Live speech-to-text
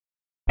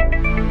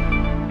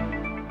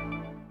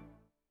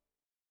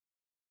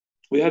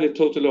We had a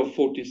total of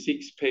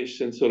 46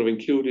 patients sort of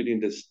included in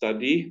the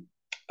study.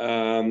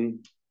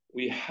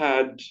 We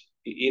had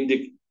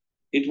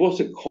it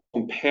was a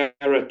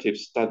comparative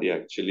study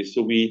actually.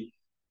 So we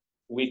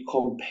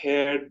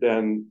compared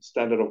then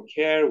standard of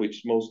care,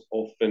 which most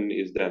often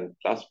is then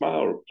plasma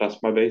or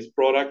plasma-based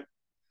product.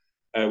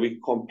 We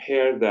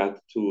compare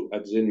that to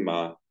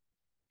Adzynma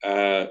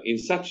in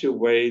such a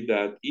way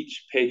that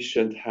each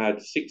patient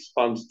had 6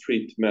 months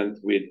treatment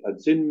with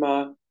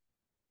Adzynma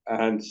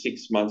and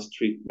 6 months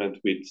treatment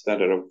with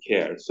standard of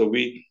care. So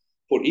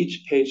for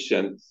each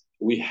patient,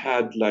 we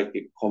had like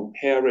a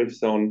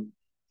comparison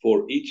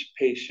for each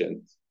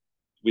patient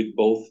with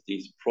both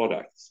these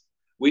products,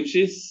 which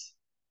is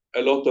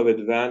a lot of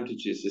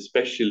advantages,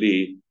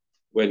 especially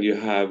when you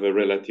have a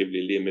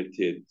relatively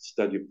limited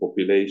study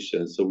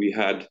population. So we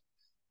had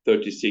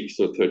 36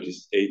 or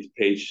 38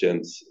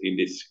 patients in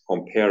this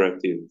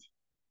comparative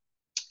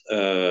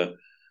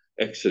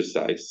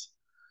exercise.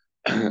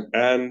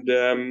 And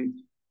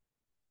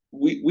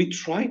we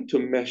tried to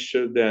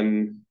measure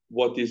then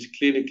what is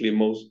clinically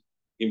most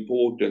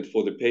important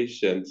for the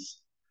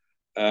patients.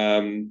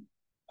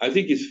 I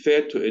think it's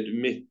fair to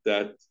admit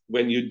that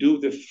when you do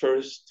the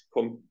first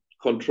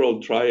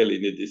controlled trial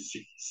in a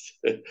disease,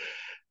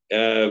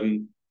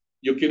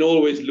 you can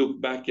always look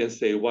back and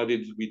say, why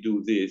did we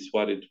do this?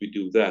 Why did we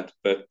do that?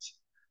 But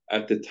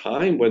at the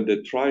time when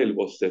the trial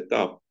was set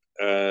up,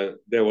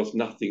 there was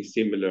nothing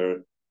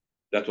similar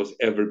that was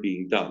ever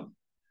being done.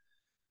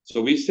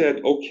 So we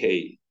said,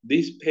 okay,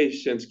 these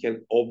patients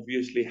can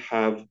obviously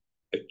have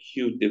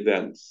acute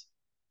events.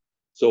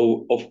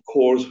 So of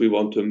course we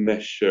want to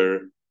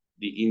measure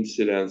the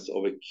incidence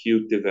of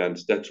acute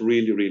events. That's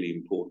really, really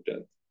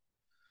important.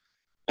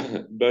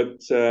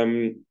 But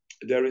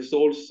there is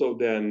also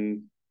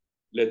then,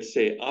 let's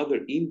say,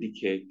 other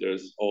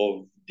indicators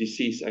of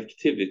disease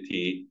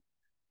activity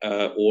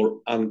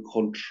or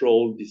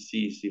uncontrolled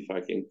disease, if I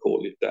can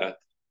call it that.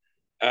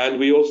 And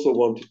we also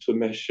wanted to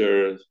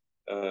measure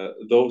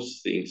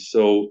those things.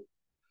 So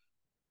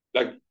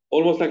like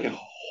almost like a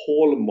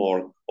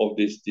hallmark of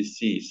this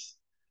disease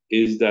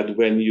is that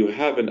when you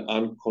have an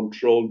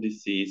uncontrolled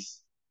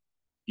disease,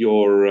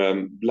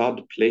 your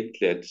blood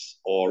platelets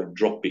are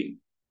dropping.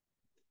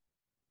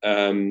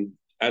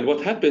 And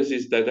what happens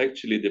is that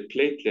actually the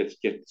platelets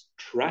get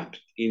trapped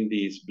in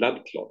these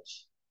blood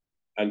clots.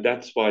 And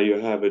that's why you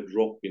have a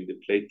drop in the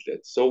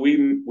platelets. So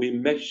we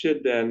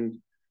measured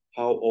then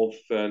how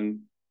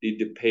often did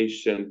the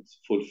patient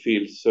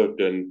fulfill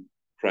certain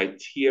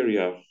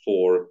criteria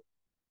for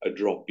a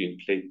drop in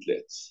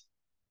platelets.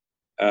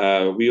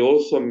 We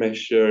also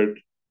measured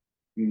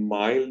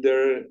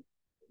milder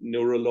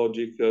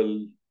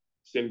neurological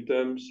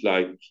symptoms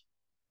like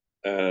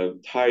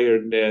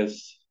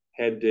tiredness,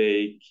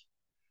 headache,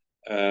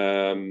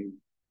 and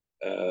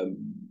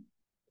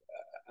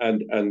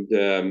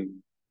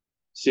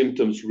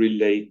symptoms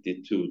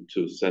related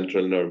to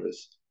central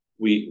nervous.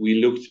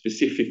 We looked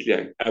specifically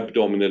at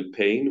abdominal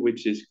pain,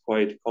 which is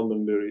quite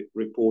commonly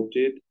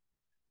reported.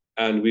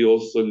 And we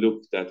also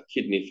looked at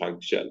kidney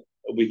function,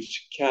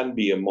 which can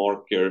be a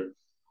marker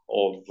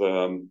of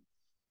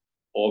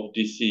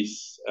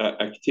disease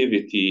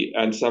activity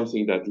and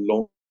something that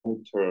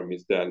long-term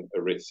is then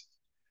a risk.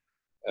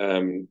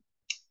 And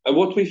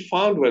what we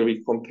found when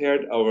we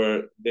compared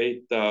our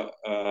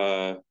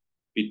data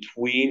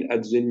between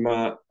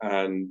Adzynma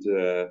and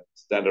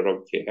standard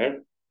of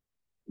care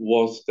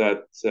was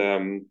that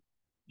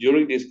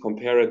during this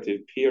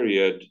comparative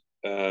period,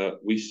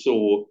 we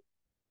saw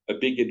a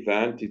big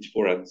advantage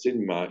for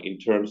Adzynma in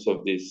terms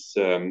of this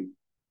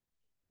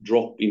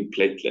drop in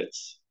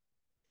platelets.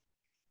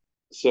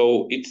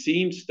 So it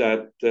seems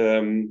that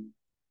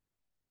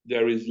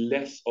there is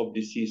less of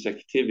disease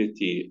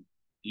activity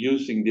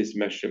using this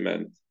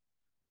measurement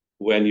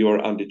when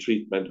you're under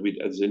treatment with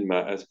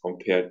Adzynma as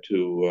compared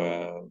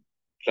to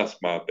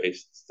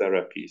plasma-based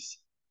therapies.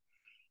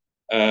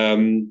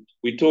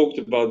 We talked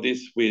about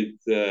this with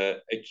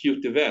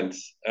acute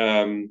events,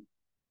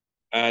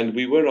 and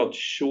we were not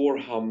sure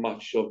how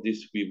much of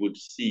this we would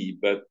see,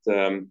 but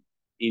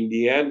in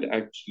the end,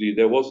 actually,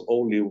 there was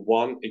only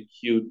one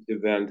acute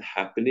event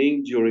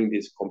happening during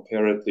this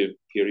comparative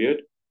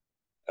period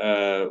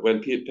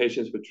when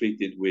patients were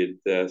treated with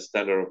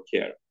standard of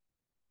care.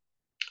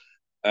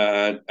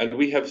 And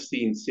we have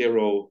seen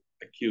 0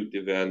 acute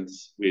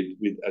events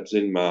with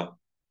Adzynma,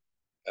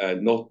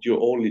 not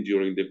only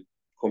during the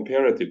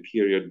comparative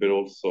period, but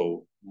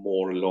also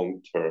more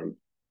long-term.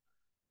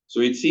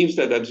 So it seems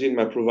that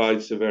Adzynma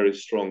provides a very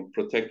strong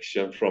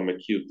protection from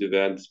acute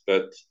events,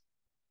 but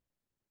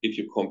if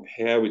you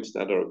compare with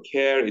standard of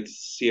care,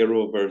 it's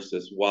 0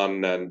 versus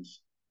 1, and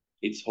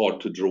it's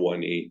hard to draw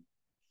any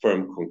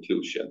firm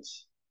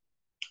conclusions.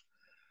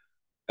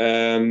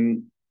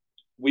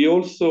 We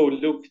also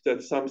looked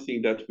at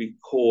something that we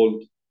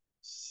called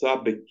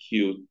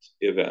subacute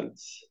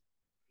events,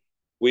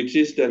 which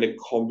is then a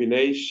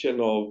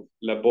combination of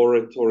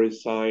laboratory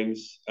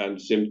signs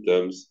and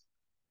symptoms,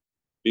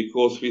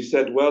 because we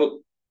said, well,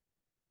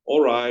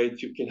 all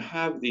right, you can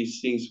have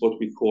these things, what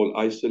we call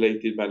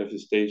isolated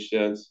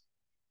manifestations,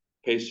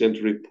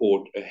 patient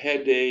report a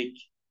headache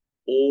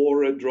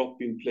or a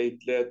drop in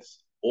platelets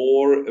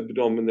or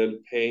abdominal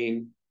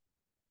pain,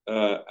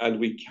 and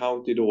we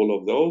counted all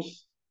of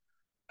those.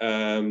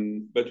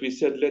 But we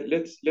said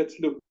let's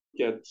look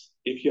at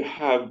if you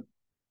have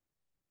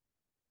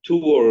 2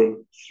 or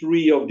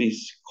 3 of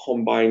these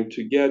combined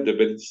together,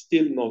 but it's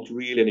still not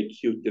really an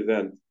acute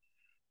event.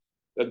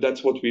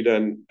 That's what we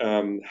then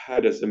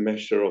had as a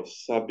measure of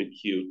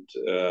subacute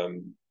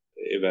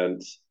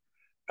events.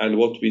 And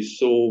what we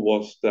saw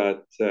was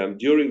that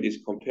during these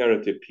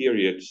comparative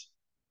periods,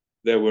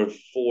 there were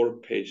 4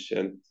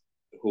 patients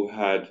who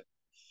had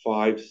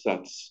 5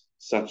 such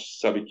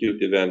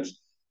subacute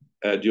events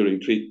during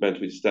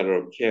treatment with standard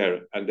of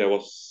care, and there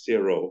was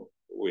 0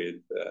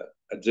 with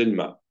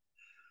Adzynma.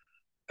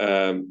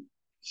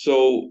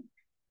 So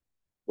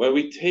when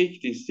we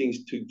take these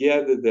things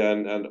together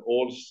then, and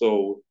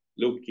also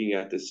looking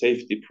at the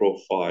safety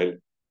profile,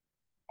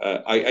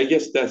 I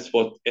guess that's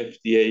what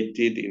FDA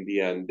did in the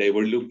end. They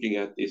were looking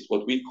at this,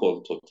 what we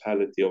call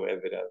totality of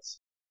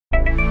evidence.